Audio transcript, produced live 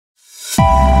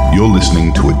You're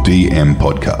listening to a DM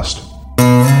podcast.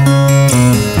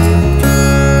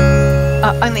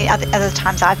 Only other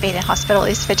times I've been in hospital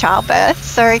is for childbirth.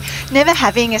 So never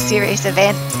having a serious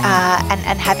event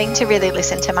and having to really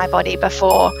listen to my body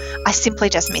before, I simply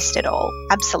just missed it all.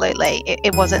 Absolutely.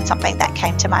 It wasn't something that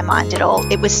came to my mind at all.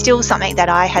 It was still something that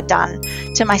I had done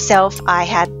to myself. I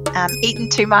had eaten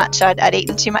too much. I'd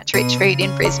eaten too much rich food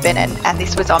in Brisbane and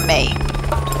this was on me.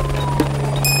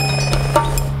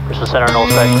 Brisbane Centre and all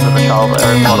stations of the child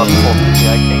are in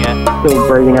 458 King. Still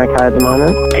breathing okay at the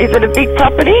moment. Is it a big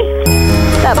property?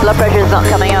 That blood pressure is not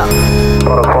coming up.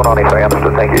 493,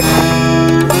 understood, thank you.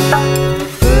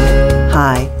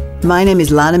 Hi, my name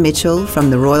is Lana Mitchell from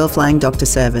the Royal Flying Doctor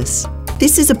Service.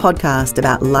 This is a podcast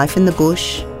about life in the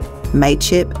bush,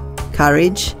 mateship,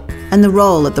 courage, and the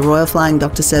role that the Royal Flying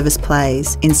Doctor Service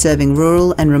plays in serving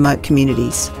rural and remote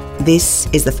communities. This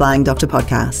is the Flying Doctor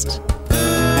Podcast.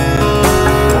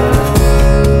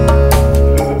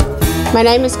 My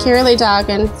name is Kira Lee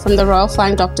Dargan from the Royal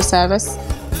Flying Doctor Service,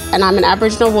 and I'm an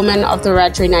Aboriginal woman of the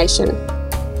Wiradjuri Nation.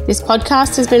 This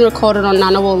podcast has been recorded on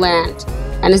Ngunnawal land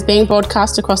and is being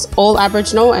broadcast across all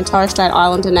Aboriginal and Torres Strait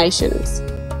Islander nations.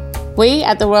 We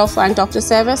at the Royal Flying Doctor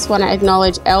Service want to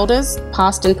acknowledge elders,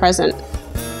 past and present.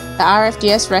 The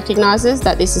RFDS recognises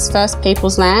that this is First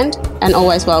Peoples land and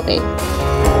always will be.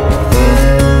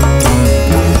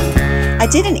 I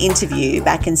did an interview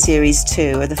back in Series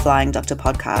 2 of the Flying Doctor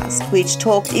podcast, which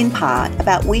talked in part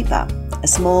about Weipa, a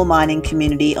small mining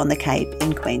community on the Cape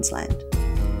in Queensland.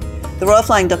 The Royal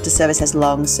Flying Doctor Service has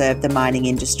long served the mining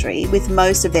industry, with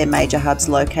most of their major hubs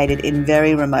located in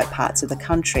very remote parts of the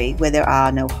country where there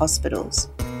are no hospitals.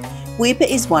 Weipa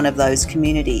is one of those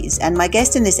communities, and my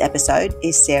guest in this episode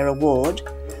is Sarah Ward,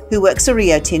 who works for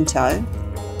Rio Tinto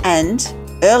and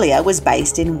earlier was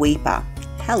based in Weipa.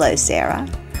 Hello, Sarah.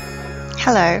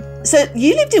 Hello. So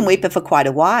you lived in Weipa for quite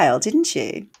a while, didn't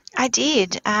you? I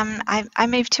did. I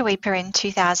moved to Weipa in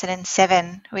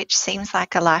 2007, which seems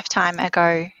like a lifetime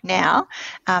ago now,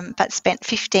 but spent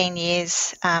 15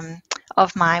 years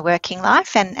of my working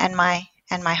life and my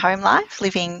home life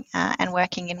living and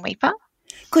working in Weipa.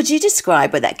 Could you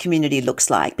describe what that community looks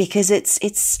like? Because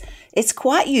it's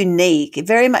quite unique,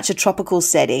 very much a tropical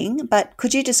setting, but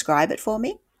could you describe it for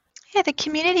me? Yeah, the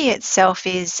community itself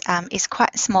is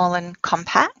quite small and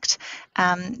compact.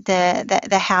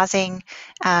 The housing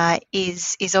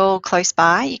is all close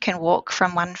by. You can walk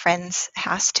from one friend's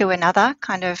house to another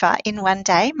kind of in one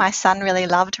day. My son really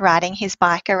loved riding his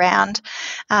bike around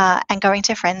and going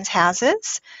to friends'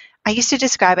 houses. I used to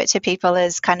describe it to people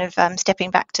as kind of stepping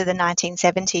back to the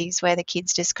 1970s where the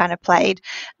kids just kind of played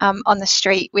on the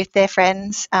street with their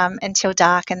friends until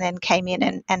dark and then came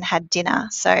in and had dinner.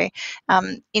 So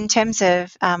in terms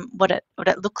of what it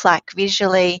looked like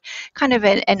visually, kind of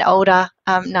an older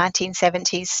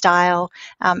 1970s style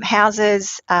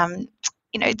houses,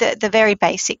 the very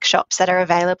basic shops that are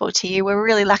available to you. We're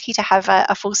really lucky to have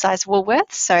a full-size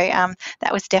Woolworths, so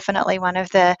that was definitely one of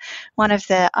the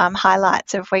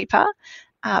highlights of Weipa.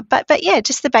 But yeah,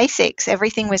 just the basics.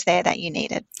 Everything was there that you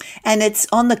needed. And it's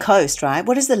on the coast, right?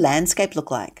 What does the landscape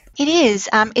look like? It is.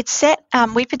 It's set.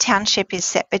 Weipa Township is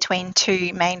set between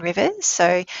two main rivers.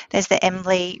 So there's the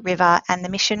Emily River and the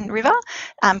Mission River,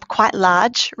 quite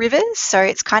large rivers. So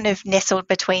it's kind of nestled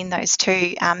between those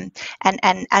two. And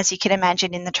as you can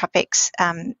imagine, in the tropics,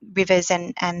 rivers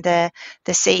and the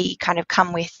sea kind of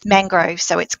come with mangroves.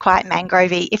 So it's quite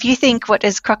mangrovey. If you think, what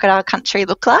does crocodile country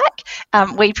look like?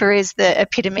 Weipa is the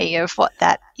epitome of what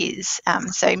that is.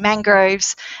 So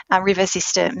mangroves, river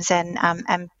systems,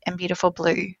 and beautiful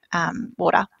blue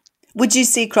water. Would you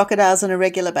see crocodiles on a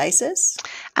regular basis?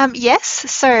 Yes.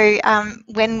 So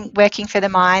when working for the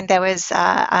mine, there was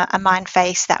a mine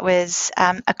face that was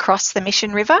across the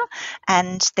Mission River,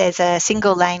 and there's a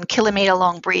single lane kilometre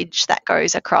long bridge that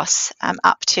goes across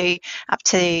up to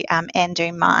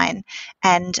Andoon Mine.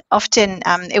 And often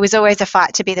it was always a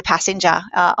fight to be the passenger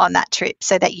on that trip,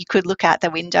 so that you could look out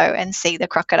the window and see the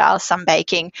crocodiles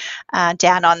sunbaking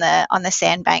down on the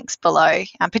sandbanks below,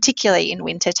 particularly in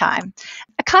winter time.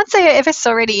 I can't say I ever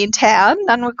saw any in town.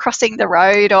 None were crossing the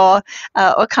road or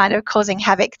kind of causing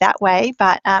havoc that way,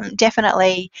 but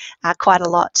definitely quite a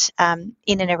lot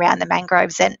in and around the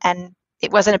mangroves, and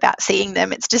it wasn't about seeing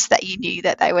them, it's just that you knew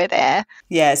that they were there.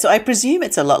 Yeah, so I presume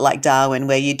it's a lot like Darwin,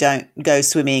 where you don't go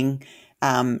swimming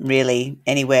really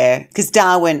anywhere. Because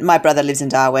Darwin, my brother lives in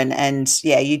Darwin, and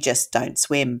yeah, you just don't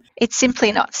swim. It's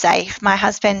simply not safe. My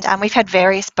husband, we've had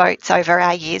various boats over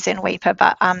our years in Weipa,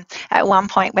 but at one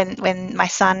point when my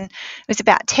son was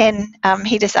about 10,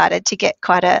 he decided to get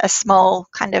quite a small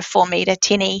kind of 4-metre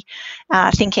tinny,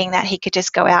 thinking that he could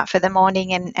just go out for the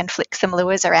morning and flick some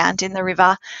lures around in the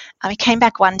river. He came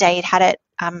back one day, he'd had it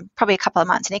probably a couple of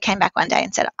months, and he came back one day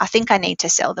and said, I think I need to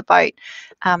sell the boat.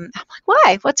 I'm like,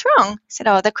 why? What's wrong? He said,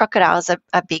 the crocodiles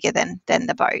are bigger than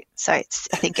the boat, so I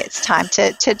think it's time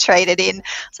to trade it in.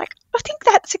 I was like, I think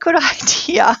that's a good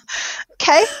idea.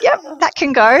 Okay, yep, that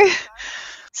can go.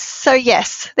 So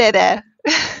yes, they're there.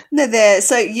 They're there.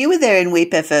 So you were there in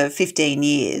Weipa for 15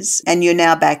 years and you're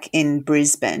now back in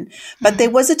Brisbane. But there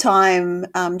was a time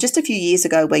just a few years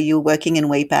ago where you were working in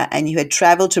Weipa and you had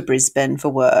travelled to Brisbane for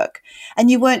work and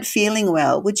you weren't feeling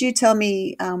well. Would you tell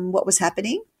me what was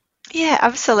happening? Yeah,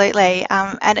 absolutely.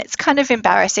 And it's kind of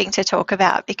embarrassing to talk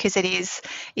about because it is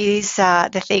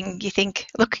the thing you think,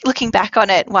 looking back on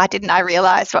it, why didn't I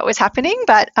realise what was happening?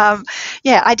 But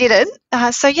yeah, I didn't.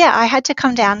 So yeah, I had to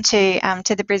come down to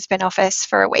the Brisbane office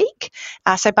for a week.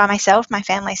 So by myself, my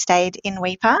family stayed in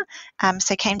Weipa.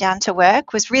 So came down to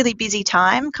work, was really busy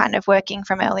time, kind of working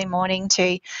from early morning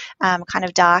to kind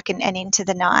of dark and into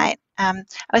the night. I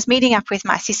was meeting up with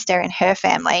my sister and her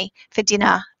family for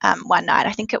dinner one night.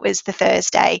 I think it was the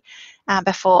Thursday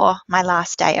before my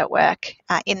last day at work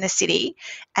in the city.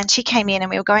 And she came in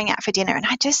and we were going out for dinner and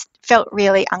I just felt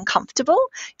really uncomfortable.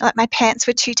 Like my pants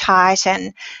were too tight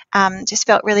and just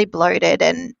felt really bloated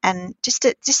and just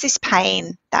this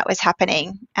pain that was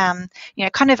happening,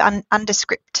 kind of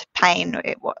undescript pain.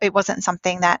 It wasn't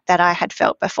something that I had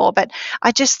felt before, but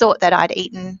I just thought that I'd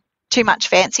eaten too much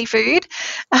fancy food,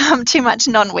 too much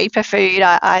non-Weipa food.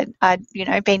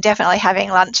 I'd been definitely having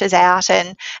lunches out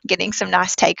and getting some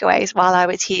nice takeaways while I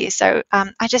was here. So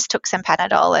I just took some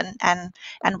Panadol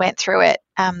and went through it.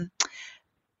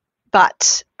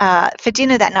 But for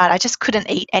dinner that night, I just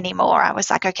couldn't eat anymore. I was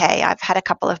like, okay, I've had a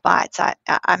couple of bites.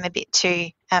 I'm a bit too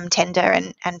tender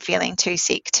and feeling too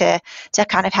sick to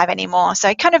kind of have any more. So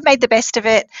I kind of made the best of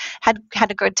it,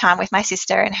 had a good time with my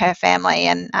sister and her family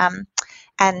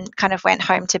and kind of went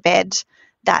home to bed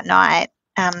that night.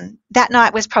 That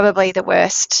night was probably the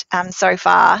worst so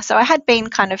far. So I had been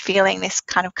kind of feeling this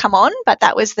kind of come on, but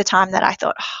that was the time that I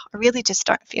thought, I really just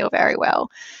don't feel very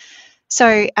well.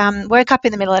 So woke up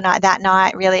in the middle of the night that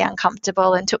night, really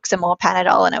uncomfortable, and took some more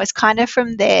Panadol. And it was kind of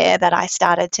from there that I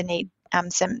started to need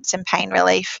some pain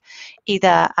relief,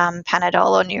 either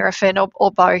Panadol or Nurofen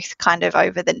or both kind of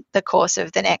over the course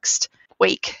of the next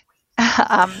week.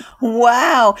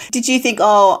 Wow. Did you think,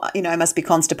 I must be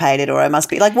constipated or I must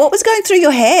be like, what was going through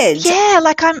your head? Yeah,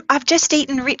 like I've just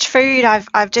eaten rich food.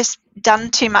 I've just done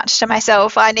too much to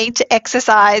myself. I need to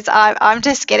exercise. I'm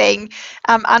just getting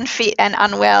unfit and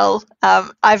unwell.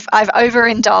 I've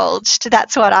overindulged.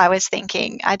 That's what I was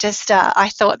thinking. I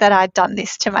thought that I'd done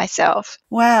this to myself.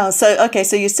 Wow. So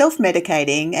you're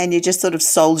self-medicating and you're just sort of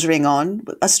soldiering on.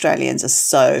 Australians are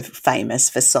so famous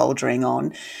for soldiering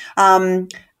on.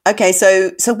 Okay,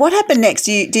 so what happened next?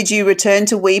 Did you return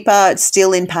to Weipa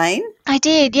still in pain? I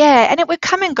did, yeah, and it would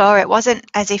come and go. It wasn't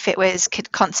as if it was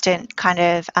constant kind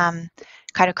of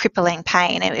crippling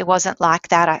pain. It wasn't like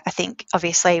that. I think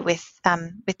obviously with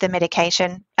the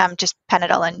medication, just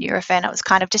Panadol and Nurofen, it was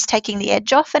kind of just taking the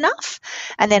edge off enough,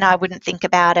 and then I wouldn't think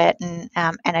about it, and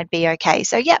I'd be okay.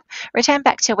 So yep, returned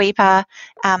back to Weipa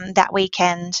that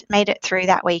weekend, made it through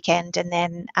that weekend, and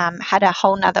then had a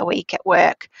whole nother week at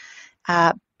work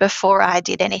before I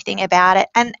did anything about it.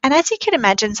 And as you can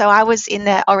imagine, so I was in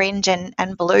the orange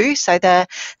and blue, so the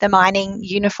mining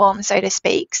uniform, so to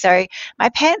speak. So my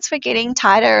pants were getting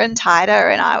tighter and tighter,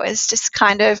 and I was just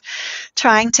kind of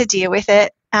trying to deal with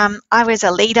it. I was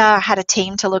a leader. I had a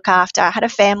team to look after. I had a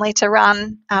family to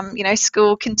run.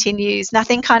 School continues.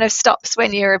 Nothing kind of stops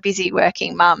when you're a busy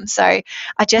working mum. So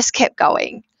I just kept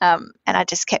going, and I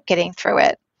just kept getting through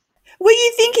it. Were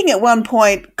you thinking at one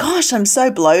point, gosh, I'm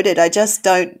so bloated, I just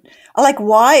don't, like,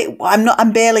 why?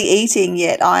 I'm barely eating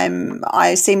yet.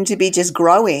 I seem to be just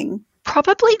growing.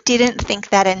 Probably didn't think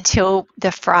that until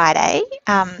the Friday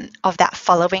of that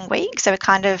following week. So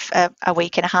kind of a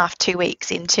week and a half, 2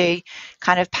 weeks into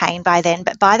kind of pain by then.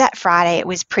 But by that Friday, it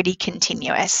was pretty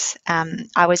continuous.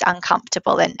 I was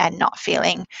uncomfortable and not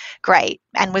feeling great,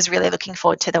 and was really looking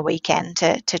forward to the weekend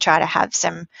to try to have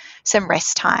some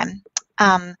rest time.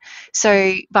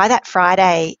 So by that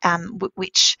Friday,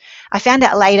 which I found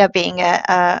out later being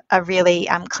a really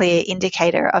clear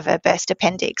indicator of a burst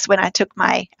appendix, when I took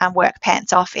my work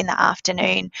pants off in the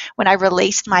afternoon, when I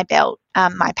released my belt,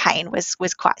 my pain was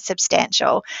quite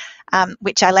substantial,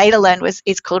 which I later learned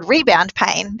is called rebound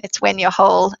pain. It's when your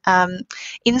whole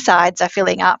insides are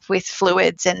filling up with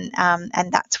fluids, and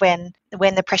that's when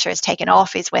the pressure is taken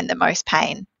off is when the most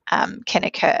pain can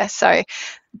occur. So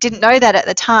didn't know that at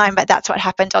the time, but that's what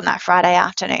happened on that Friday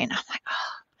afternoon. I'm like,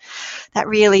 oh, that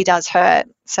really does hurt.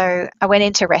 So I went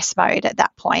into rest mode at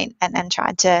that point and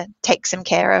tried to take some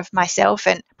care of myself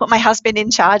and put my husband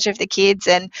in charge of the kids,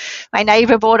 and my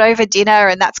neighbour brought over dinner,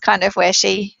 and that's kind of where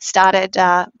she started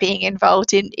being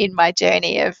involved in my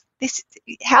journey of this.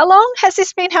 How long has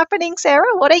this been happening,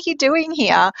 Sarah? What are you doing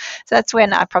here? So that's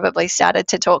when I probably started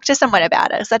to talk to someone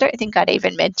about it, because I don't think I'd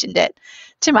even mentioned it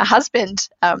to my husband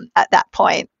at that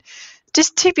point.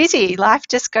 Just too busy. Life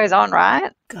just goes on,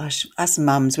 right? Gosh, us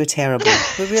mums, we're terrible.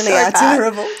 We really are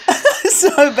terrible.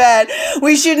 So bad.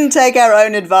 We shouldn't take our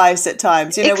own advice at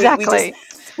times. You know, exactly.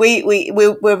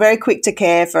 We're very quick to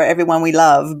care for everyone we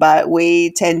love, but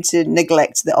we tend to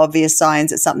neglect the obvious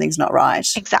signs that something's not right.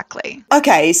 Exactly.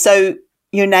 Okay, so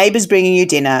your neighbour's bringing you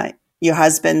dinner, your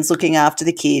husband's looking after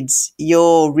the kids,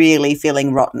 you're really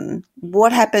feeling rotten.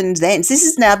 What happened then? So this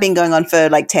has now been going on for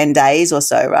like 10 days or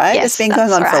so, right? Yes, it's been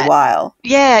going on for a while.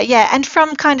 Yeah. And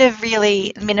from kind of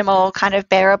really minimal, kind of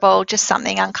bearable, just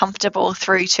something uncomfortable,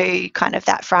 through to kind of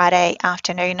that Friday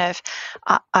afternoon of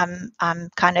I'm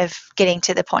kind of getting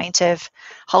to the point of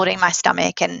holding my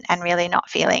stomach and really not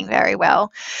feeling very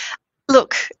well.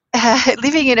 Look,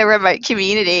 living in a remote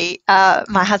community,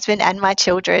 my husband and my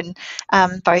children,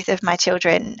 both of my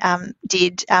children,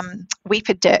 did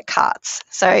Weeper dirt carts.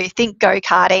 So think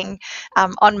go-karting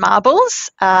on marbles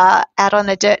out on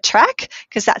a dirt track,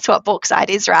 because that's what Bauxite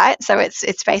is, right? So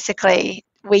it's basically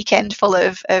weekend full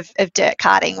of dirt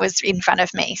karting was in front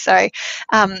of me. So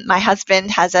my husband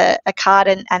has a cart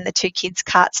and the two kids'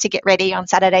 carts to get ready on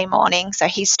Saturday morning. So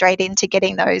he's straight into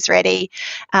getting those ready.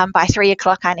 By 3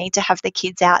 o'clock, I need to have the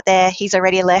kids out there. He's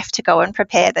already left to go and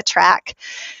prepare the track.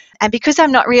 And because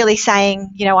I'm not really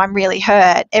saying, you know, I'm really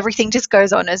hurt, everything just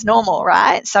goes on as normal,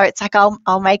 right? So it's like,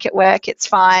 I'll make it work. It's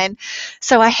fine.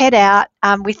 So I head out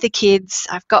with the kids.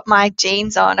 I've got my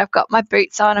jeans on. I've got my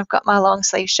boots on. I've got my long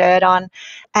sleeve shirt on.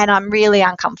 And I'm really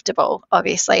uncomfortable,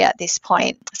 obviously, at this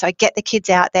point. So I get the kids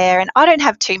out there, and I don't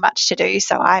have too much to do.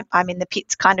 So I'm in the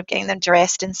pits kind of getting them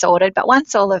dressed and sorted. But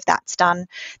once all of that's done,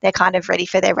 they're kind of ready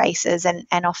for their races and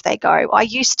off they go. I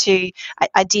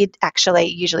did actually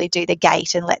usually do the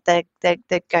gate and let the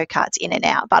go-karts in and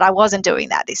out, but I wasn't doing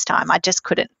that this time. I just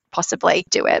couldn't possibly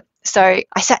do it. So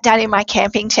I sat down in my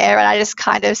camping chair and I just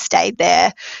kind of stayed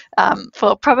there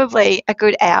for probably a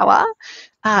good hour.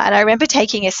 And I remember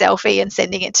taking a selfie and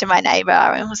sending it to my neighbour,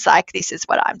 and was like, this is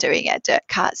what I'm doing at dirt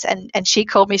carts. And she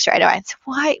called me straight away and said,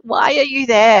 why are you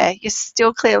there? You're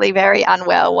still clearly very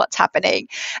unwell. What's happening?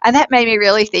 And that made me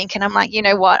really think. And I'm like, you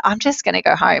know what? I'm just going to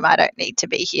go home. I don't need to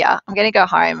be here. I'm going to go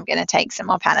home. I'm going to take some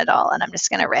more Panadol, and I'm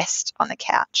just going to rest on the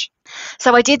couch.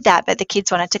 So I did that, but the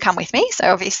kids wanted to come with me. So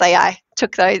obviously I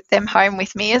took them home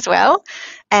with me as well.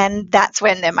 And that's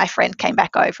when then my friend came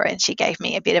back over and she gave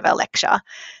me a bit of a lecture.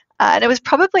 And it was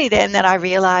probably then that I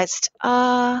realised,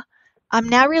 I'm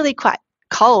now really quite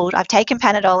cold. I've taken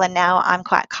Panadol and now I'm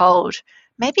quite cold.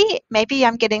 Maybe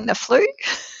I'm getting the flu,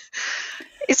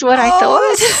 is what I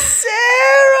thought.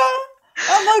 Sarah!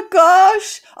 Oh my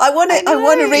gosh! I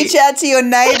want to reach out to your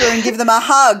neighbour and give them a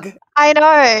hug. I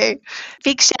know.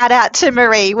 Big shout out to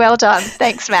Marie. Well done.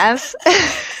 Thanks, Maz.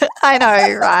 I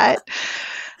know, right?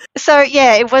 So,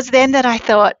 yeah, it was then that I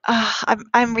thought,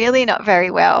 I'm really not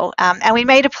very well. And we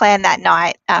made a plan that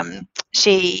night.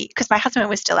 Because my husband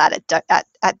was still out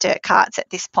at dirt carts at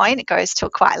this point. It goes till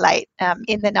quite late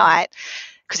in the night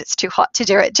because it's too hot to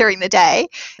do it during the day.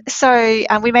 So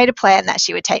we made a plan that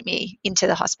she would take me into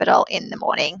the hospital in the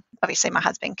morning. Obviously, my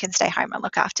husband can stay home and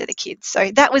look after the kids.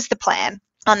 So that was the plan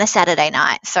on the Saturday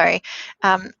night. So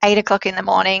 8 o'clock in the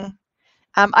morning,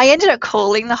 I ended up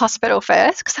calling the hospital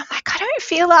first because I'm like, I don't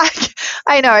feel like,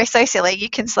 I know, so silly, you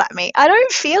can slap me. I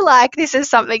don't feel like this is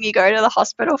something you go to the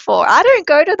hospital for. I don't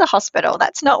go to the hospital.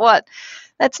 That's not what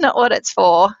it's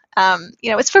for.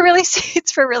 It's for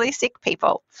really sick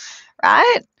people,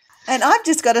 right? And I've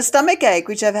just got a stomach ache,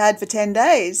 which I've had for 10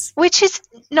 days. Which is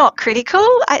not critical.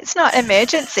 It's not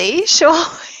emergency,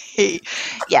 surely.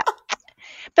 Yeah.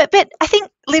 But I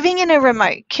think living in a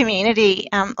remote community,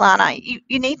 Lana,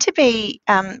 you need to be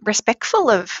respectful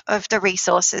of the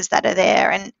resources that are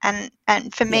there,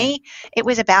 and for me, it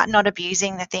was about not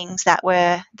abusing the things that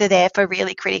were there for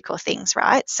really critical things,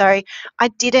 right? So I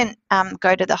didn't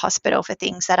go to the hospital for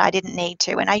things that I didn't need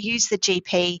to, and I used the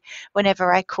GP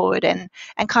whenever I could, and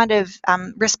kind of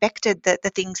respected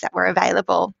the things that were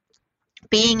available.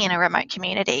 Being in a remote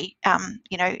community,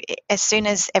 you know, as soon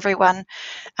as everyone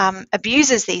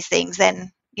abuses these things,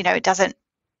 then, you know,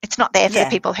 it's not there for the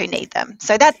people who need them.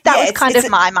 So that was kind of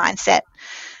my mindset.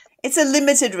 It's a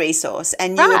limited resource,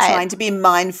 and you were trying to be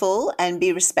mindful and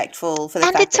be respectful for the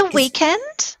fact that... And it's a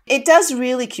weekend. It does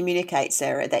really communicate,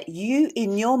 Sarah, that you,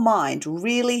 in your mind,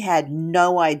 really had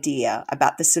no idea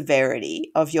about the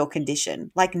severity of your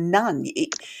condition, like none.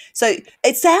 So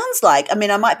it sounds like, I mean,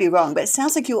 I might be wrong, but it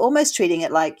sounds like you're almost treating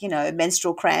it like, you know,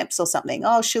 menstrual cramps or something.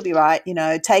 Oh, she'll be right, you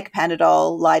know, take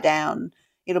Panadol, lie down.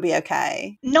 It'll be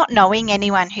okay. Not knowing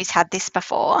anyone who's had this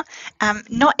before,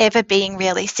 not ever being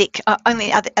really sick.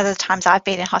 Only other times I've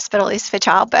been in hospital is for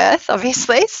childbirth,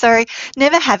 obviously. So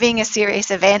never having a serious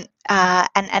event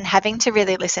and having to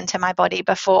really listen to my body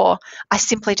before, I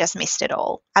simply just missed it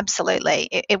all. Absolutely.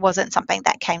 It wasn't something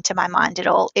that came to my mind at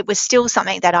all. It was still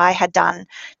something that I had done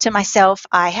to myself.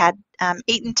 I had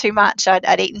eaten too much.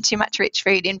 I'd eaten too much rich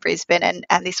food in Brisbane,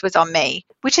 and this was on me,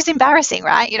 which is embarrassing,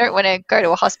 right? You don't want to go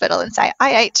to a hospital and say,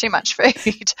 I ate too much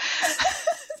food.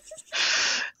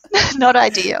 Not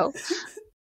ideal.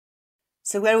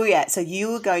 So where are we at? So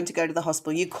you were going to go to the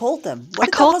hospital. You called them. I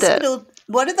called them.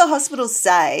 What did the hospital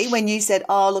say when you said,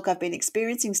 oh, look, I've been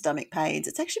experiencing stomach pains?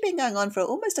 It's actually been going on for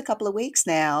almost a couple of weeks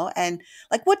now. And,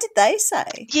 like, what did they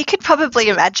say? You could probably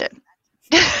imagine.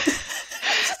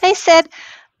 They said,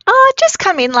 oh, just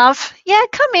come in, love. Yeah,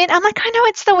 come in. I'm like, I know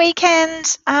it's the weekend.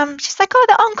 She's like, oh,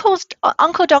 the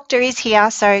uncle doctor is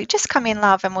here, so just come in,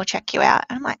 love, and we'll check you out.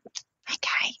 And I'm like,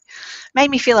 okay. Made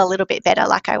me feel a little bit better,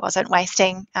 like I wasn't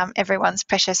wasting everyone's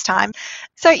precious time.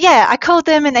 So, yeah, I called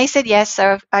them and they said yes.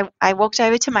 So I walked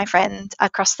over to my friend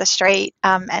across the street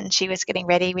and she was getting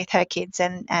ready with her kids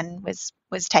and was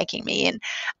taking me in.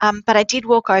 But I did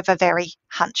walk over very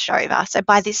hunched over. So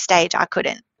by this stage, I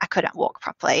couldn't walk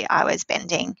properly. I was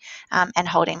bending and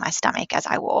holding my stomach as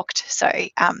I walked. So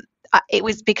it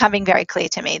was becoming very clear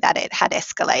to me that it had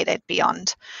escalated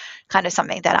beyond kind of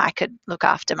something that I could look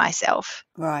after myself.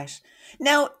 Right.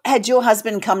 Now, had your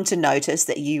husband come to notice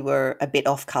that you were a bit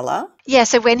off colour? Yeah,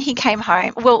 so when he came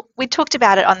home, well, we talked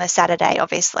about it on the Saturday,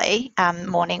 obviously,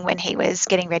 morning when he was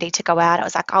getting ready to go out. I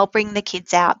was like, I'll bring the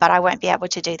kids out, but I won't be able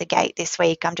to do the gate this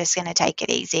week. I'm just going to take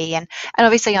it easy. And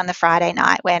obviously on the Friday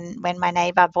night when my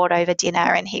neighbour brought over dinner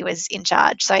and he was in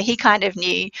charge, so he kind of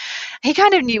knew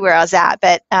where I was at.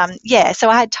 But yeah, so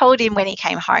I had told him when he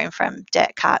came home from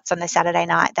dirt carts on the Saturday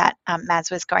night that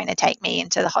Maz was going to take me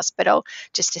into the hospital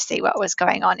just to see what was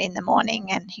going on in the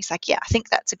morning. And he's like, yeah, I think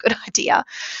that's a good idea.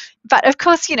 But of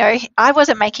course, you know, I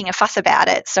wasn't making a fuss about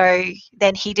it. So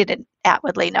then he didn't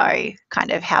outwardly know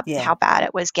kind of how bad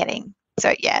it was getting.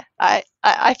 So, yeah,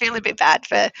 I feel a bit bad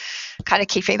for kind of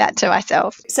keeping that to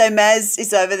myself. So Maz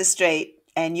is over the street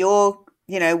and you're,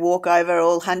 you know, walk over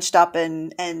all hunched up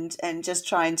and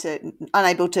just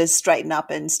unable to straighten up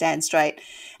and stand straight.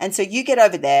 And so you get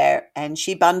over there and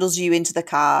she bundles you into the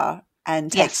car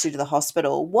and takes you to the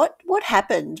hospital. What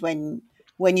happened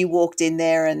when you walked in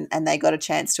there and they got a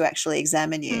chance to actually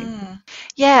examine you?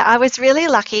 Yeah, I was really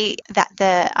lucky that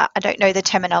I don't know the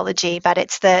terminology, but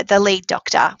it's the lead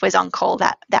doctor was on call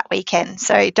that weekend.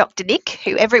 So Dr. Nick,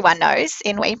 who everyone knows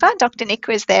in Weipa, Dr. Nick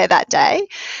was there that day.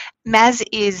 Maz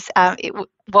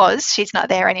she's not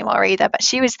there anymore either, but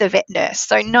she was the vet nurse,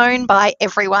 so known by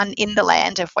everyone in the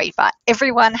land of Weipa.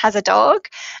 Everyone has a dog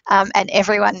and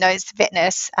everyone knows vet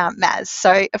nurse Maz.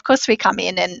 So of course we come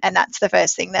in and that's the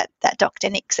first thing that Dr.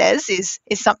 Nick says is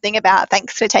something about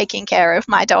thanks for taking care of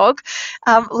my dog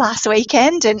last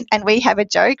weekend, and we have a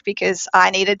joke because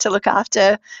I needed to look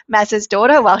after Maz's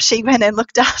daughter while she went and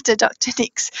looked after Dr.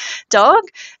 Nick's dog.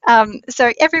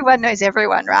 So everyone knows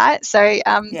everyone, right? So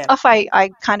off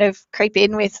I kind of creep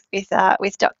in with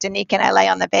Dr. Nick and I lay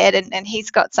on the bed and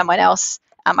he's got someone else.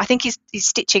 I think he's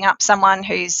stitching up someone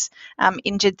who's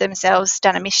injured themselves,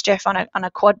 done a mischief on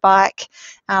a quad bike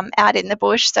out in the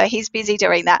bush. So he's busy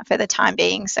doing that for the time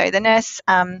being. So the nurse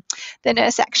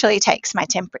actually takes my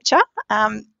temperature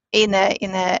in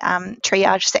the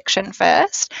triage section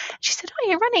first. She said, "Oh,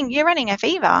 you're running a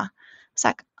fever." I was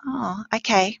like, "Oh,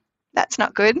 okay, that's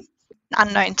not good."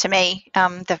 Unknown to me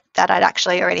that I'd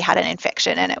actually already had an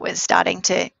infection and it was starting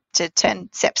to turn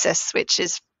sepsis, which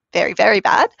is very, very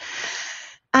bad.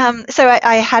 So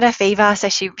I had a fever, so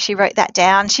she wrote that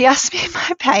down. She asked me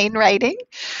my pain rating.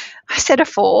 I said a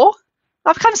 4.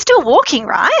 I'm still walking,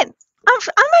 right? I'm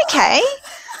okay.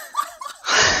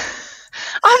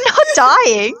 I'm not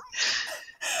dying.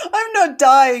 I'm not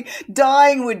dying.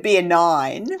 Dying would be a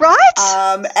 9.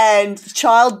 Right? And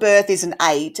childbirth is an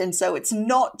 8, and so it's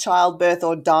not childbirth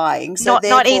or dying. So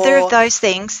not either of those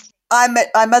things.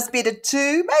 I must be at a 2,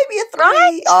 maybe a 3.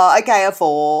 Right? Oh, okay, a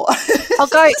 4. I'll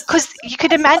go, because you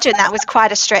could imagine that was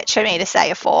quite a stretch for me to say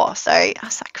a 4. So I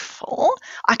was like, 4?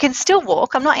 I can still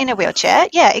walk. I'm not in a wheelchair.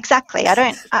 Yeah, exactly. I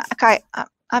don't. Okay.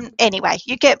 Anyway,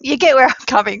 you get where I'm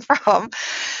coming from.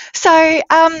 So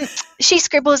she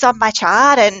scribbles on my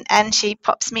chart and she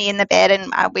pops me in the bed,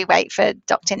 and we wait for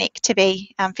Dr. Nick to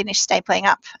be finished stapling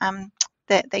up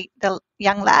the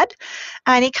young lad,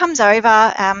 and he comes over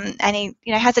and he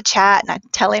has a chat, and I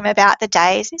tell him about the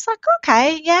days. He's like,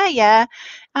 okay, yeah,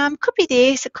 could be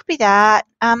this, it could be that.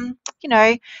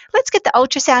 Let's get the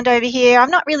ultrasound over here. I'm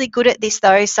not really good at this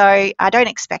though, so I don't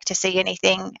expect to see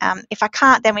anything. If I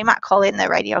can't, then we might call in the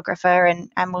radiographer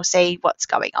and we'll see what's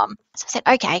going on. So I said,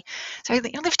 okay. So he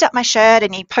lift up my shirt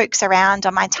and he pokes around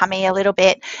on my tummy a little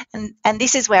bit, and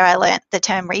this is where I learnt the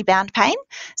term rebound pain.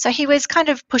 So he was kind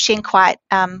of pushing quite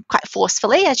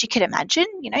forcefully, as you could imagine.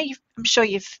 I'm sure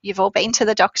you've all been to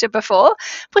the doctor before,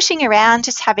 pushing around,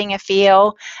 just having a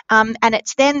feel, and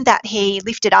it's then that he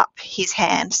lifted up his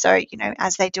hand. So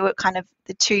as they do it, kind of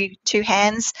the two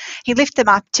hands, he lifted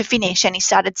them up to finish, and he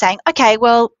started saying, okay,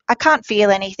 well, I can't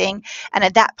feel anything. And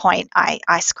at that point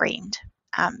I screamed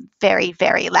very,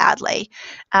 very loudly.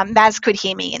 Maz could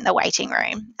hear me in the waiting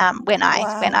room when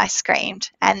I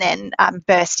screamed, and then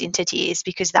burst into tears,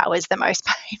 because that was the most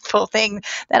painful thing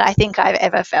that I think I've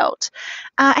ever felt.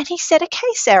 And he said,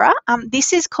 okay, Sarah,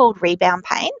 this is called rebound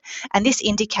pain, and this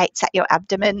indicates that your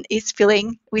abdomen is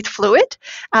filling with fluid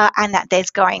and that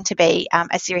there's going to be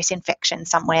a serious infection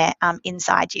somewhere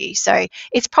inside you. So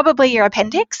it's probably your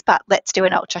appendix, but let's do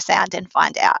an ultrasound and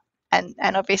find out.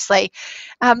 And obviously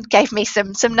gave me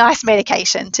some nice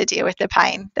medication to deal with the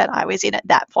pain that I was in at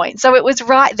that point. So it was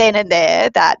right then and there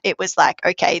that it was like,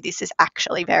 okay, this is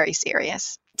actually very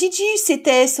serious. Did you sit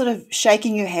there sort of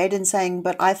shaking your head and saying,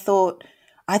 but I thought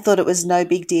it was no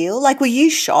big deal? Like, were you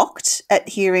shocked at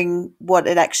hearing what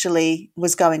it actually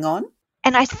was going on?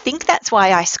 And I think that's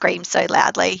why I screamed so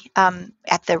loudly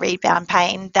at the rebound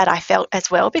pain that I felt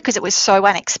as well, because it was so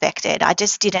unexpected. I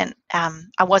just didn't,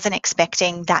 I wasn't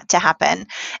expecting that to happen.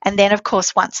 And then, of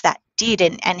course, once that did,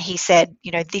 and he said,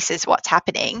 this is what's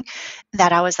happening,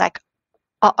 that I was like,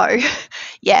 uh-oh,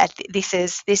 yeah, this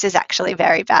is actually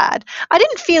very bad. I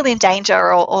didn't feel in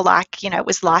danger or like, it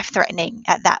was life-threatening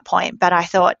at that point, but I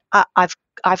thought,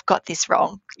 I've got this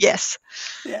wrong. Yes.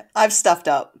 Yeah, I've stuffed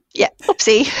up. Yeah,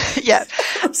 oopsie. Yeah.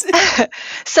 Oopsie.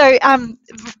 So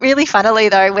really funnily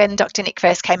though, when Dr. Nick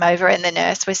first came over and the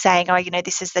nurse was saying,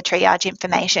 this is the triage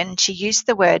information, she used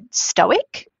the word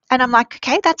stoic. And I'm like,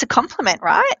 okay, that's a compliment,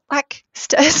 right? Like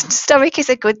stoic is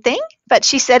a good thing. But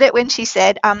she said it when she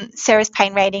said Sarah's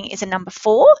pain rating is a number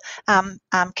 4,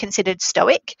 considered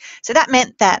stoic. So that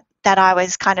meant that I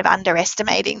was kind of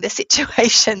underestimating the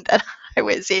situation that I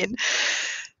was in.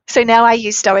 So now I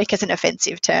use stoic as an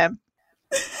offensive term.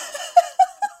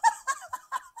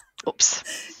 Oops.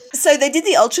 So they did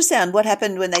the ultrasound. What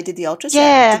happened when they did the ultrasound?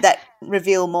 Yeah. Did that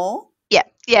reveal more?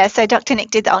 Yeah. So Dr. Nick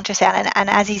did the ultrasound, and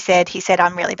as he said,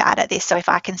 I'm really bad at this. So if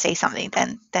I can see something,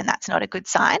 then that's not a good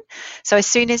sign. So as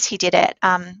soon as he did it,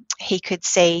 he could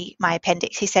see my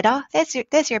appendix. He said, "Oh, there's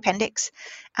your appendix,"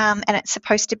 and it's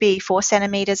supposed to be 4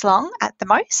 centimeters long at the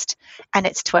most, and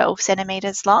it's 12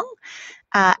 centimeters long.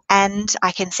 And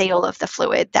I can see all of the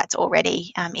fluid that's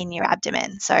already in your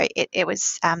abdomen. So it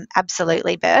was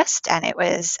absolutely burst, and it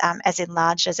was as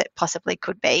enlarged as it possibly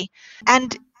could be.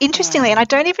 And interestingly, and I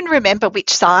don't even remember which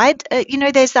side,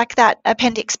 there's like that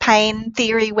appendix pain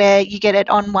theory where you get it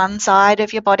on one side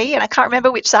of your body, and I can't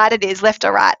remember which side it is, left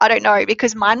or right. I don't know,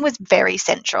 because mine was very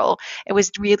central. It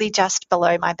was really just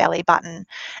below my belly button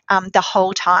the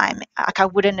whole time. Like, I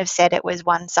wouldn't have said it was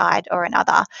one side or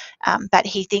another, but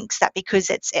he thinks that because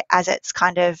as it's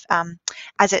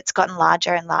gotten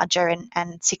larger and larger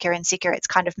and sicker and sicker, it's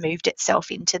kind of moved itself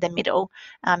into the middle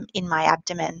in my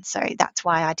abdomen. So that's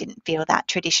why I didn't feel that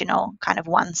traditional kind of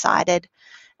one-sided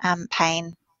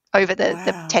pain over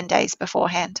the 10 days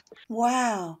beforehand.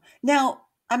 Wow. Now,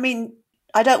 I mean,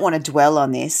 I don't want to dwell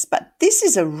on this, but this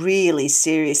is a really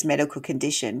serious medical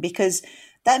condition, because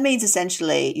that means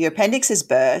essentially your appendix has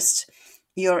burst,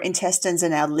 your intestines are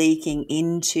now leaking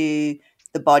into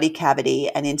the body cavity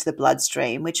and into the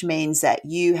bloodstream, which means that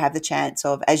you have the chance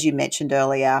of, as you mentioned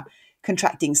earlier,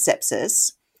 contracting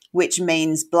sepsis. which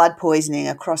means blood poisoning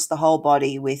across the whole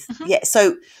body with,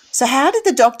 So how did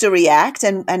the doctor react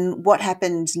and what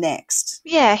happened next?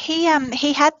 Yeah, he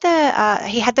had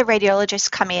the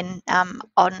radiologist come in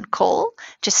on call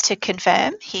just to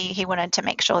confirm. He wanted to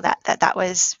make sure that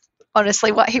was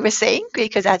honestly what he was seeing,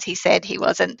 because as he said, he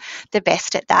wasn't the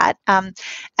best at that.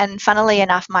 And funnily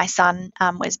enough, my son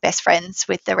was best friends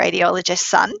with the radiologist's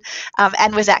son,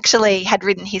 and had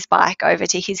ridden his bike over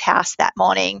to his house that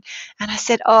morning. And I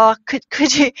said, "Oh,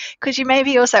 could you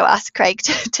maybe also ask Craig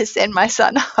to send my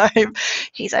son home?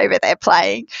 He's over there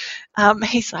playing."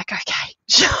 He's like, "Okay,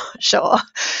 sure."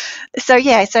 So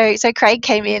yeah, so Craig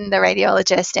came in, the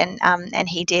radiologist, and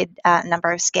he did a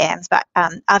number of scans. But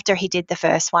after he did the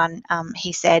first one,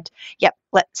 he said, "Yep,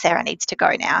 Sarah needs to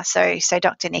go now." So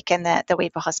Dr. Nick and the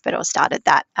Weeper Hospital started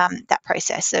that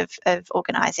process of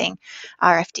organising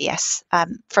RFDS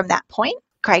from that point.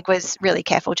 Craig was really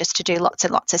careful just to do lots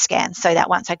and lots of scans so that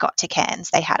once I got to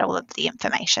Cairns, they had all of the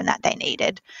information that they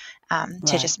needed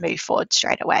to just move forward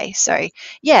straight away. So,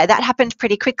 yeah, that happened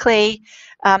pretty quickly.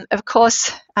 Of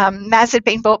course, Maz had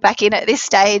been brought back in at this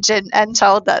stage and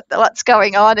told that what's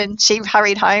going on, and she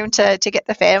hurried home to get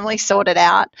the family sorted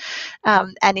out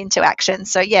and into action.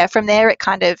 So, yeah, from there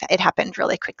it happened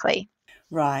really quickly.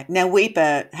 Right. Now,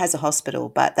 Weeper has a hospital,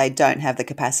 but they don't have the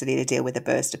capacity to deal with a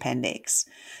burst appendix.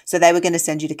 So they were going to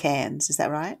send you to Cairns, is that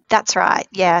right? That's right,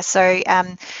 yeah. So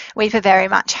Weeper very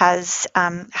much has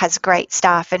great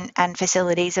staff and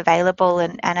facilities available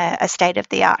and a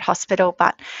state-of-the-art hospital,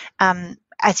 but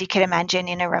as you can imagine,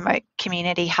 in a remote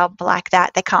community hub like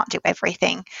that, they can't do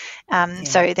everything.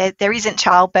 So there isn't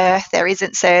childbirth, there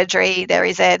isn't surgery, there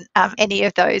isn't any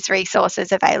of those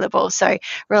resources available. So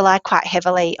rely quite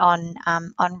heavily on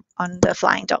the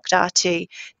flying doctor to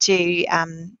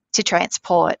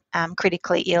transport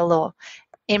critically ill, or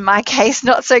in my case,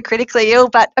 not so critically ill,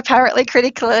 but apparently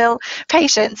critically ill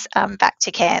patients back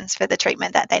to Cairns for the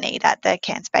treatment that they need at the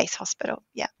Cairns Base Hospital.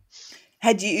 Yeah.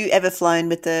 Had you ever flown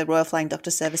with the Royal Flying Doctor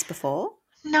Service before?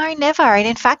 No, never. And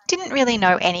in fact, didn't really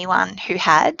know anyone who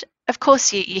had. Of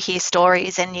course, you hear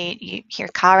stories and you hear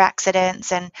car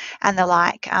accidents and the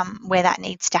like where that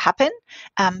needs to happen.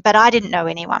 But I didn't know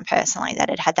anyone personally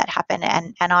that had that happen,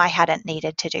 and I hadn't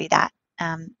needed to do that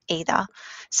either.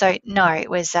 So no, it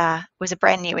was a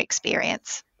brand new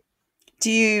experience. Do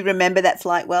you remember that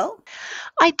flight well?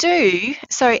 I do.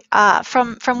 So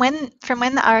from when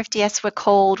the RFDS were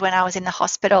called when I was in the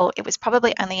hospital, it was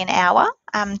probably only an hour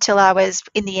till I was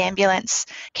in the ambulance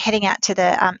heading out to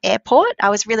the airport.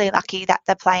 I was really lucky that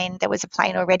there was a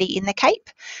plane already in the Cape.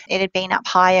 It had been up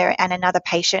higher and another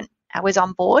patient was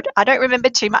on board. I don't remember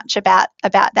too much about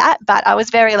that, but I was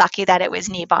very lucky that it was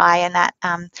nearby and that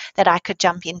I could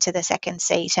jump into the second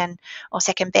seat or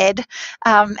second bed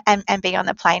and be on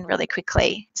the plane really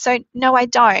quickly. So no, I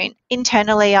don't.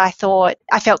 Internally, I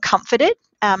felt comforted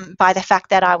by the fact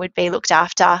that I would be looked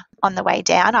after on the way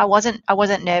down. I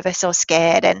wasn't nervous or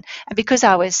scared, and because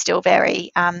I was still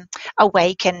very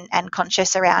awake and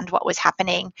conscious around what was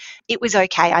happening, it was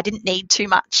okay. I didn't need too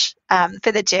much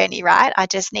for the journey, right? I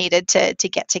just needed to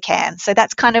get to Cairns. So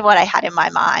that's kind of what I had in my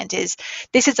mind, is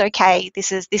this is okay,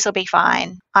 this will be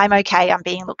fine. I'm okay, I'm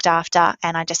being looked after,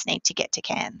 and I just need to get to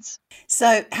Cairns.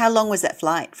 So how long was that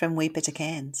flight from Weeper to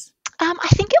Cairns? I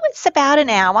think it was about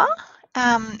an hour.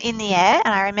 In the air,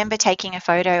 and I remember taking a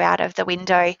photo out of the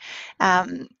window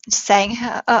saying,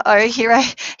 "Uh-oh, here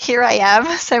I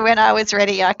am." So when I was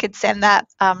ready, I could send that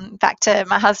back to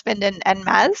my husband and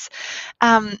Maz.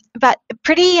 But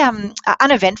pretty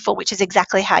uneventful, which is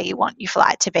exactly how you want your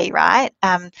flight to be, right?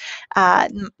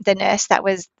 The nurse that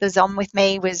was on with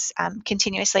me was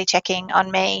continuously checking on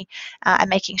me and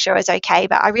making sure I was okay,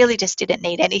 but I really just didn't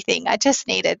need anything. I just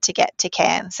needed to get to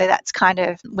Cairns. So that's kind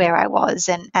of where I was,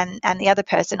 and the other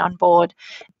person on board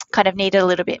kind of needed a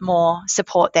little bit more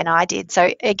support than I did.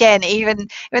 So again, even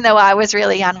though I was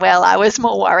really unwell, I was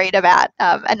more worried about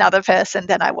another person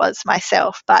than I was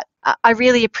myself. But I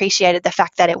really appreciated the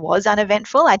fact that it was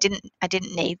uneventful. I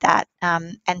didn't need that,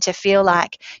 and to feel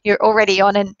like you're already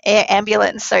on an air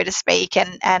ambulance, so to speak,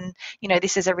 and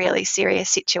this is a really serious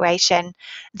situation,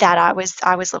 that I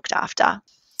was looked after.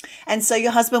 And so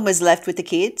your husband was left with the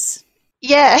kids?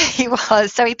 Yeah, he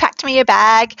was. So he packed me a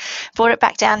bag, brought it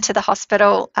back down to the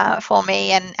hospital for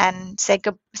me, and said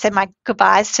my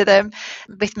goodbyes to them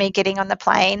with me getting on the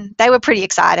plane. They were pretty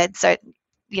excited. So,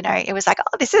 it was like,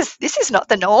 oh, this is not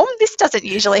the norm. This doesn't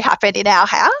usually happen in our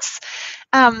house.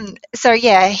 So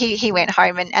yeah, he went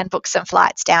home and booked some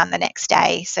flights down the next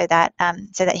day so that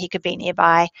he could be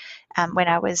nearby when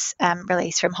I was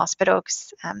released from hospital,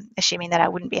 assuming that I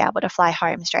wouldn't be able to fly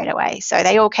home straight away. So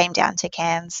they all came down to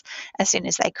Cairns as soon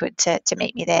as they could to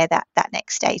meet me there that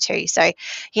next day too. So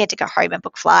he had to go home and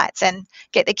book flights and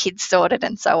get the kids sorted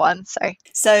and so on.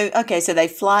 So they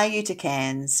fly you to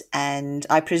Cairns, and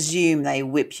I presume they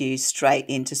whip you straight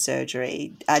into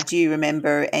surgery. Do you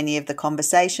remember any of the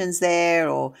conversations there,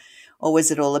 or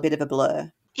was it all a bit of a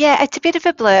blur? Yeah, it's a bit of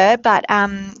a blur, but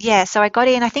so I got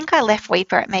in. I think I left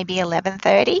Weipa at maybe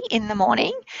 11:30 in the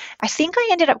morning. I think I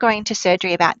ended up going to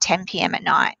surgery about 10 p.m. at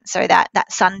night. So that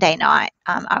Sunday night,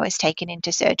 I was taken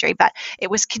into surgery, but it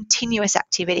was continuous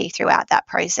activity throughout that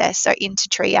process. So into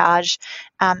triage,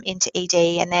 into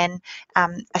ED, and then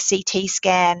a CT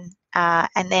scan,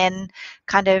 and then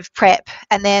kind of prep,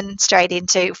 and then straight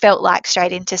into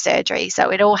surgery. So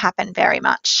it all happened very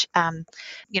much,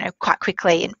 quite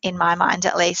quickly in my mind,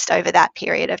 at least over that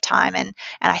period of time. And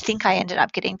I think I ended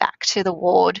up getting back to the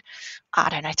ward, I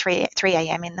don't know, 3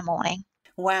 a.m. in the morning.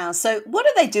 Wow. So what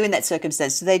do they do in that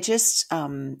circumstance? Do they just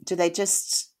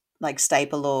like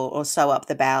staple or sew up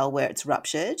the bowel where it's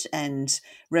ruptured and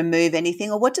remove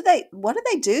anything, or what do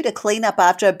they do to clean up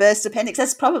after a burst appendix?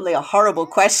 That's probably a horrible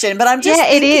question, but I'm just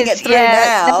thinking it through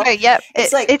now. No, yep.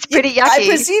 It's pretty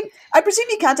yucky. I presume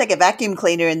you can't take a vacuum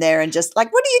cleaner in there and just what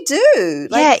do you do?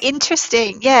 Yeah,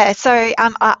 interesting. Yeah, so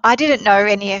I didn't know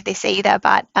any of this either,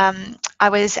 but I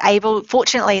was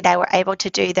fortunately they were able to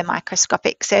do the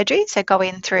microscopic surgery, so go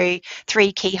in through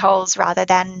 3 keyholes rather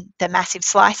than the massive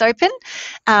slice open.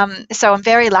 So I'm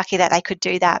very lucky that they could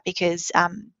do that, because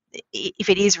if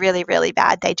it is really, really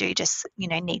bad, they do just,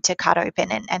 need to cut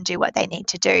open and do what they need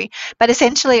to do. But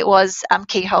essentially it was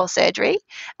keyhole surgery.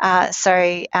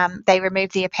 So they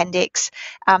removed the appendix.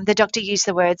 The doctor used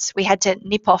the words, we had to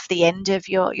nip off the end of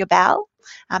your bowel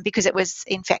because it was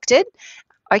infected.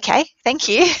 Okay, thank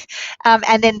you.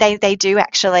 And then they do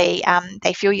actually,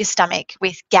 they fill your stomach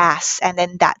with gas, and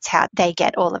then that's how they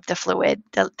get all of the fluid,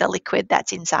 the liquid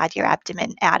that's inside your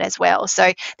abdomen out as well.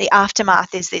 So the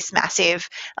aftermath is this massive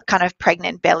kind of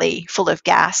pregnant belly full of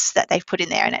gas that they've put in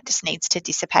there, and it just needs to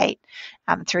dissipate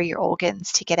through your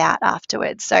organs to get out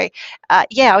afterwards. So I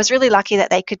was really lucky that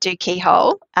they could do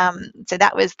keyhole. So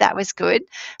that was good,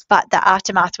 but the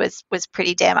aftermath was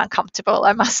pretty damn uncomfortable,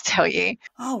 I must tell you.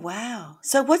 Oh, wow.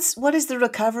 So what is the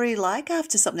recovery like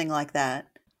after something like that?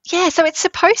 Yeah, so it's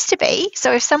supposed to be.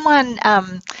 So if someone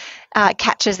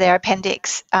catches their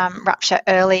appendix rupture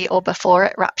early or before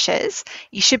it ruptures,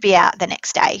 you should be out the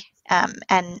next day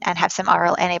and have some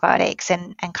oral antibiotics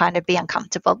and kind of be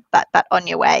uncomfortable, but on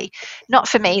your way. Not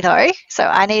for me though. So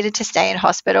I needed to stay in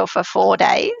hospital for 4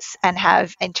 days and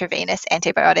have intravenous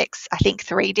antibiotics, I think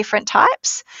 3 different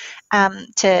types,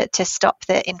 to stop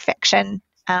the infection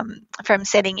from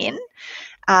setting in.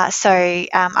 So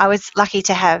I was lucky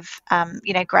to have,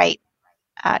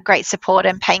 great support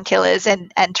and painkillers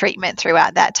and treatment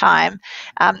throughout that time.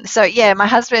 My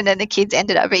husband and the kids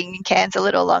ended up being in Cairns a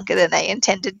little longer than they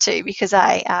intended to, because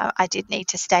I did need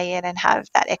to stay in and have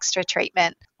that extra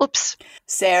treatment. Oops.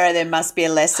 Sarah, there must be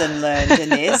a lesson learned in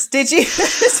this. Did you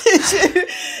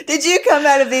come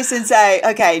out of this and say,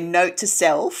 okay, note to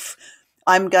self,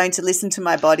 I'm going to listen to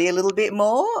my body a little bit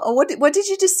more? Or what did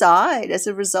you decide as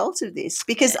a result of this?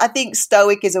 Because I think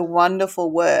stoic is a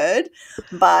wonderful word,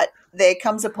 but there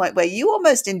comes a point where you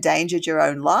almost endangered your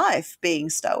own life being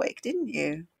stoic, didn't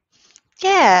you?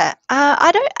 Yeah,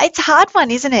 it's a hard one,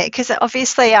 isn't it? Because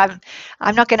obviously I'm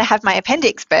not going to have my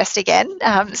appendix burst again,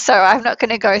 so I'm not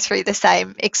going to go through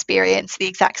the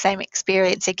exact same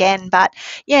experience again. But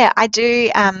yeah, I do.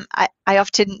 I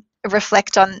often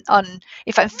reflect on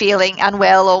if I'm feeling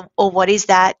unwell or what is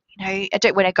that. I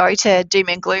don't want to go to doom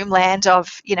and gloom land of,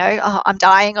 I'm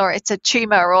dying or it's a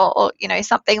tumor or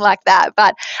something like that.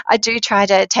 But I do try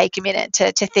to take a minute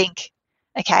to think,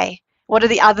 okay, what are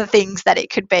the other things that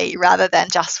it could be, rather than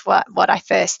just what I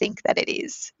first think that it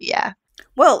is. Yeah.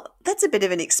 Well, that's a bit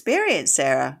of an experience,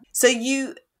 Sarah. So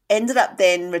you ended up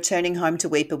then returning home to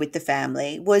Weipa with the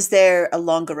family. Was there a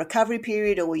longer recovery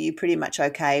period, or were you pretty much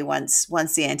okay once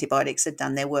the antibiotics had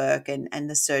done their work and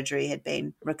the surgery had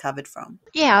been recovered from?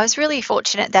 Yeah, I was really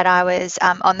fortunate that I was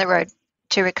on the road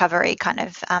to recovery kind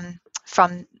of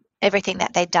from everything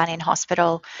that they'd done in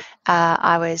hospital,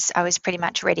 I was pretty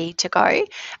much ready to go.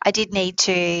 I did need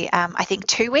to, I think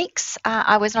 2 weeks,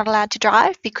 I was not allowed to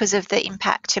drive because of the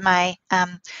impact to my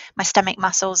my stomach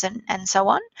muscles and so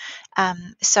on.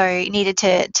 So needed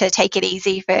to take it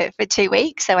easy for 2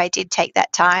 weeks. So I did take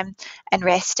that time and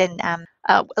rest and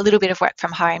a little bit of work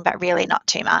from home, but really not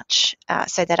too much,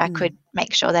 so that I could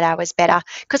make sure that I was better,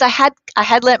 because I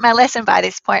had learnt my lesson by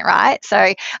this point, right? So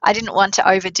I didn't want to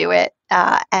overdo it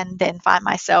and then find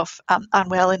myself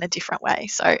unwell in a different way.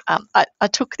 So I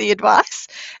took the advice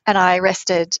and I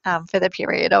rested for the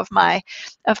period of my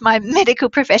medical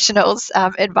professionals'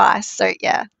 advice. So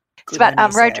yeah. It's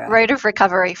about road of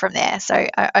recovery from there. So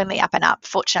only up and up.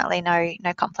 Fortunately,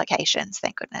 no complications,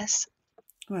 thank goodness.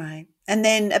 Right. And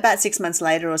then about 6 months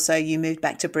later or so, you moved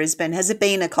back to Brisbane. Has it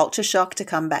been a culture shock to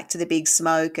come back to the big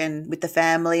smoke and with the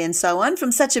family and so on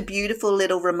from such a beautiful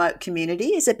little remote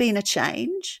community? Has it been a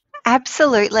change?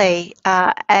 Absolutely.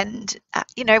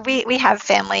 We have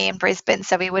family in Brisbane,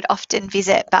 so we would often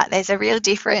visit, but there's a real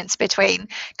difference between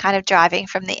kind of driving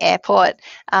from the airport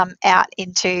out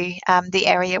into the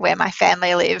area where my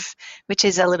family live, which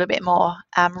is a little bit more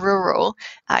rural,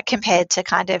 compared to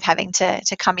kind of having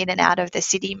to come in and out of the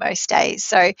city most days.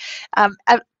 So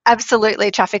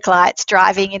absolutely, traffic lights,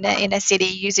 driving in a city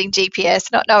using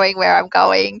GPS, not knowing where I'm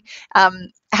going,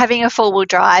 having a four-wheel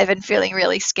drive and feeling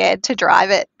really scared to drive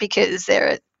it because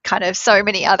there are kind of so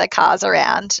many other cars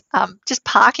around. Just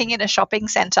parking in a shopping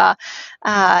centre,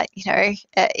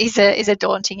 is a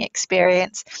daunting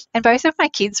experience. And both of my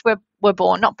kids were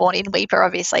not born in Weipa,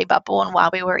 obviously, but born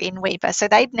while we were in Weipa, so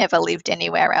they'd never lived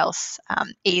anywhere else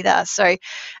either. So,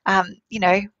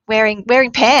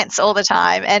 wearing pants all the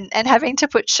time and having to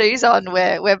put shoes on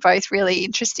were both really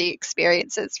interesting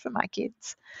experiences for my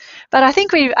kids. But I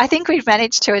think we've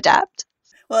managed to adapt.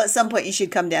 Well, at some point you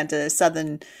should come down to the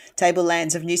southern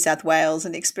tablelands of New South Wales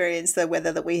and experience the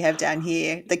weather that we have down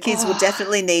here. The kids will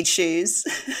definitely need shoes.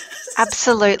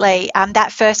 Absolutely.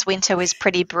 That first winter was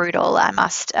pretty brutal, I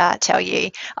must tell you.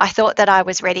 I thought that I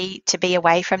was ready to be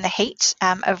away from the heat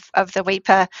of the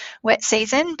Weipa wet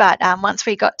season, but once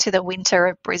we got to the winter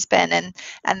of Brisbane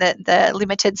and the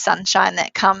limited sunshine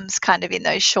that comes kind of in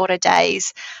those shorter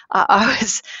days,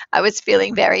 I was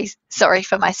feeling very sorry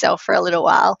for myself for a little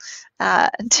while.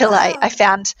 Until I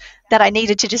found that I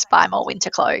needed to just buy more winter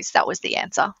clothes. That was the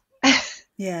answer.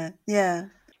 Yeah.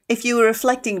 If you were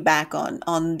reflecting back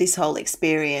on this whole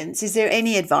experience, is there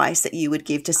any advice that you would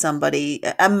give to somebody,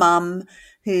 a mum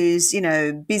who's,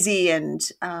 busy and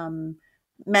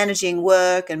managing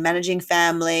work and managing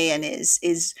family and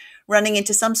is running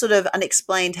into some sort of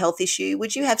unexplained health issue?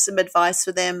 Would you have some advice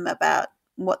for them about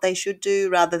what they should do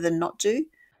rather than not do?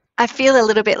 I feel a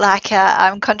little bit like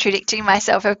I'm contradicting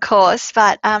myself, of course,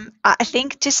 but I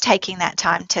think just taking that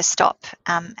time to stop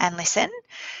and listen,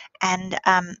 and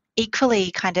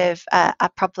equally kind of a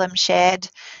problem shared,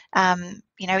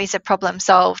 is a problem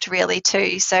solved really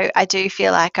too. So I do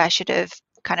feel like I should have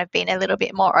kind of been a little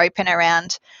bit more open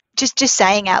around just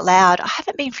saying out loud, I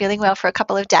haven't been feeling well for a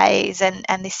couple of days and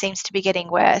this seems to be getting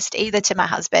worse, either to my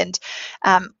husband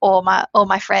or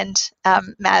my friend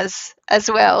Maz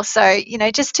as well. So,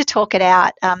 just to talk it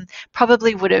out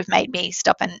probably would have made me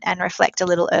stop and reflect a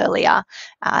little earlier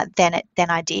than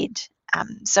I did.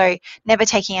 So never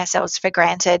taking ourselves for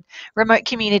granted, remote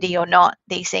community or not,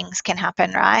 these things can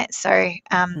happen, right? So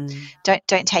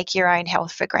don't take your own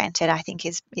health for granted, I think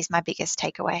is my biggest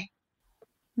takeaway.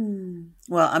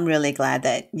 Well, I'm really glad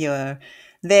that you're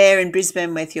there in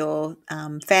Brisbane with your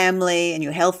family and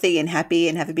you're healthy and happy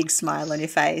and have a big smile on your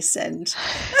face. And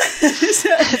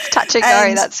it's touch and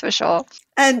go, that's for sure.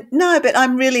 And no, but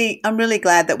I'm really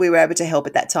glad that we were able to help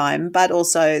at that time, but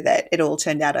also that it all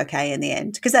turned out okay in the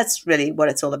end, because that's really what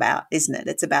it's all about, isn't it?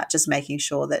 It's about just making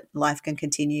sure that life can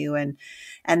continue and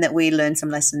that we learn some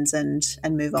lessons and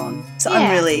move on. So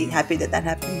I'm really happy that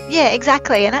happened. Yeah,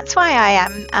 exactly. And that's why I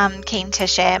am keen to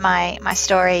share my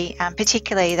story,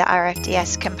 particularly the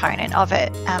RFDS component of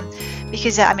it,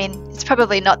 because, it's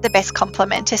probably not the best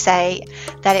compliment to say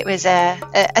that it was a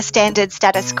standard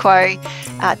status quo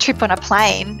trip on a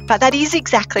plane, but that is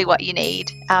exactly what you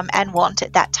need and want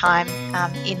at that time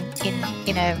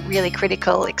in a really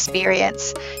critical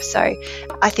experience. So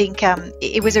I think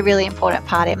it was a really important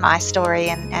part in my story,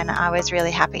 and I was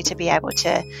really happy to be able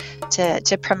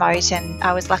to promote, and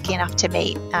I was lucky enough to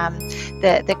meet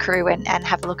the crew and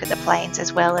have a look at the planes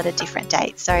as well at a different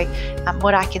date. So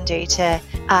what I can do to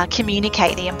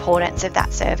communicate the importance of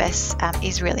that service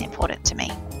is really important to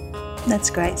me. That's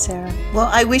great, Sarah. Well,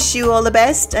 I wish you all the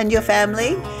best and your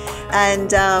family,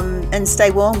 and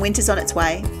stay warm. Winter's on its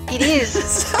way. It is.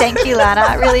 Thank you, Lana.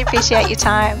 I really appreciate your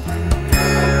time.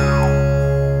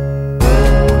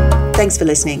 Thanks for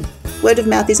listening. Word of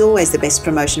mouth is always the best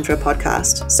promotion for a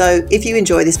podcast. So if you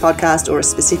enjoy this podcast or a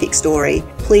specific story,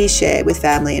 please share with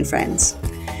family and friends.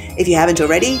 If you haven't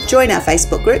already, join our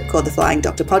Facebook group called the Flying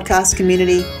Doctor Podcast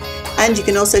Community. And you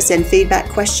can also send feedback,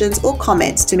 questions or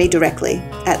comments to me directly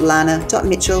at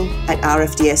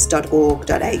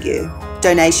lana.mitchell@rfds.org.au.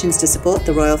 Donations to support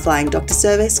the Royal Flying Doctor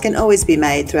Service can always be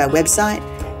made through our website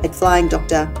at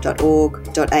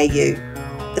flyingdoctor.org.au.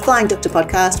 The Flying Doctor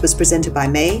Podcast was presented by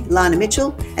me, Lana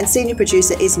Mitchell, and senior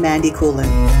producer is Mandy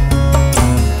Coolin.